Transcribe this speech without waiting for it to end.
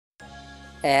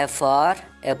A for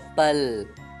apple.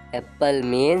 Apple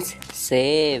means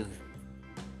save.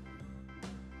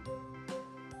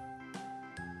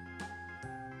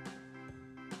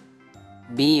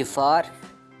 B for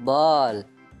ball.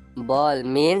 Ball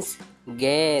means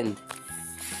gend.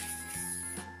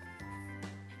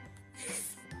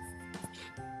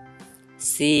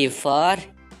 C for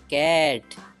cat.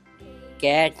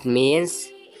 Cat means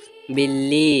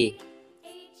billy.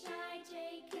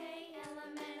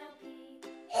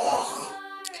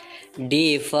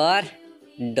 D for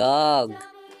dog.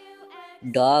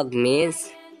 Dog means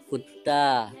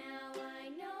kutta.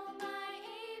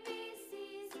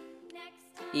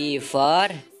 E for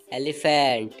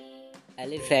elephant.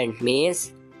 Elephant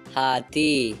means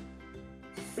hathi.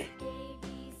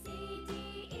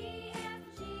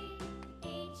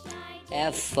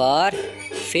 F for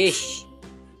fish.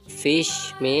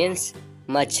 Fish means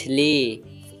machli.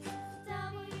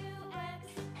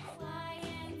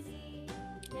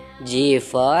 G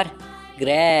for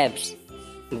grapes.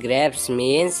 Grapes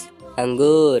means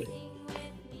angur.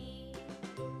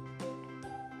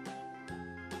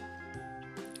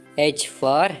 H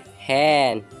for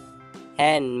hen.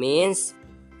 Hen means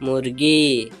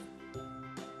murgi.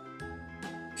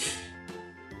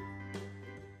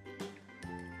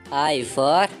 I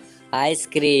for ice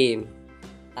cream.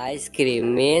 Ice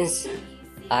cream means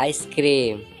ice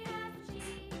cream.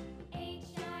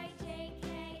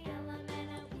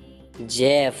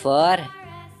 J for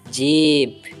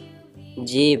jeep.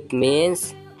 Jeep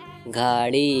means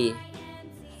gaadi.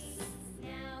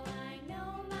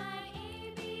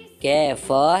 K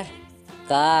for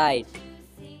kite.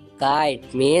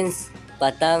 Kite means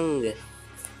patang.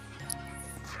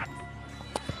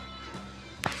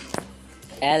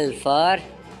 L for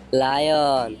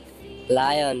lion.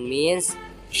 Lion means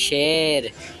sher.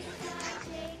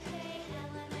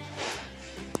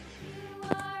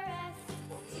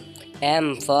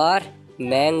 M for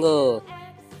mango.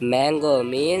 Mango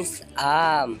means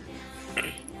aam.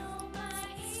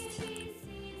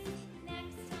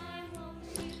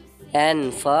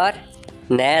 N for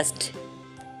nest.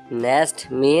 Nest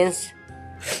means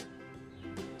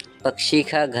पक्षी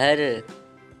का घर.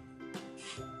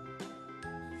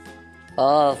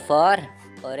 O for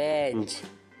orange.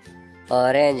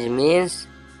 Orange means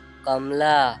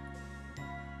kamla.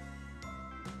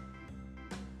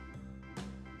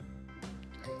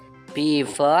 P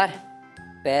for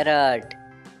parrot.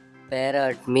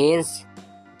 Parrot means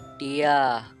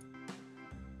tia.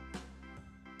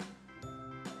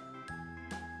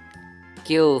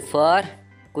 Q for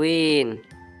queen.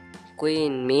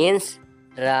 Queen means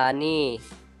rani.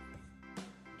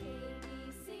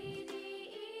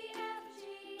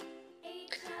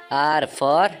 R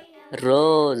for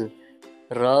rose.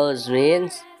 Rose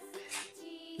means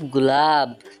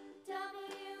gulab.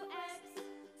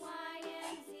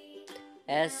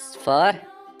 S for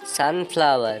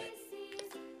sunflower.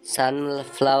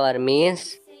 Sunflower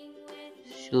means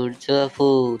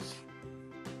Surjapur.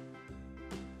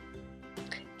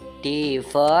 T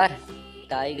for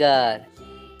tiger.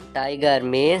 Tiger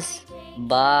means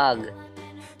bag.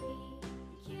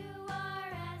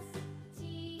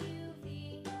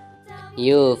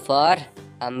 U for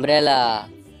umbrella.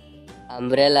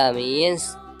 Umbrella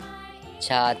means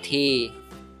chhathi.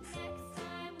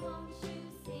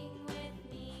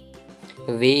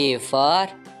 V for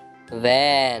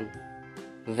van.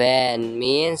 Van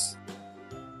means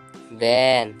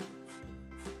van.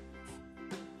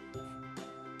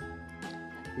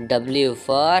 W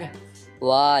for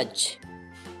watch.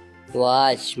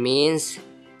 Watch means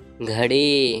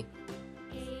घड़ी.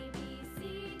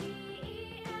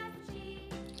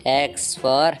 X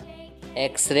for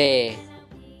X-ray.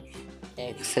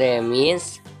 X-ray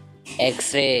means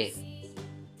X-ray.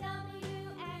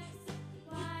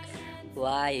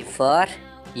 Y for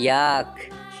yak.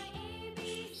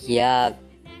 Yak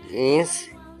means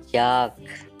yak.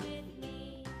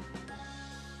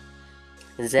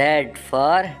 Z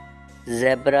for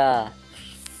zebra.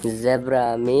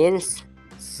 Zebra means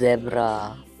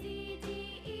zebra.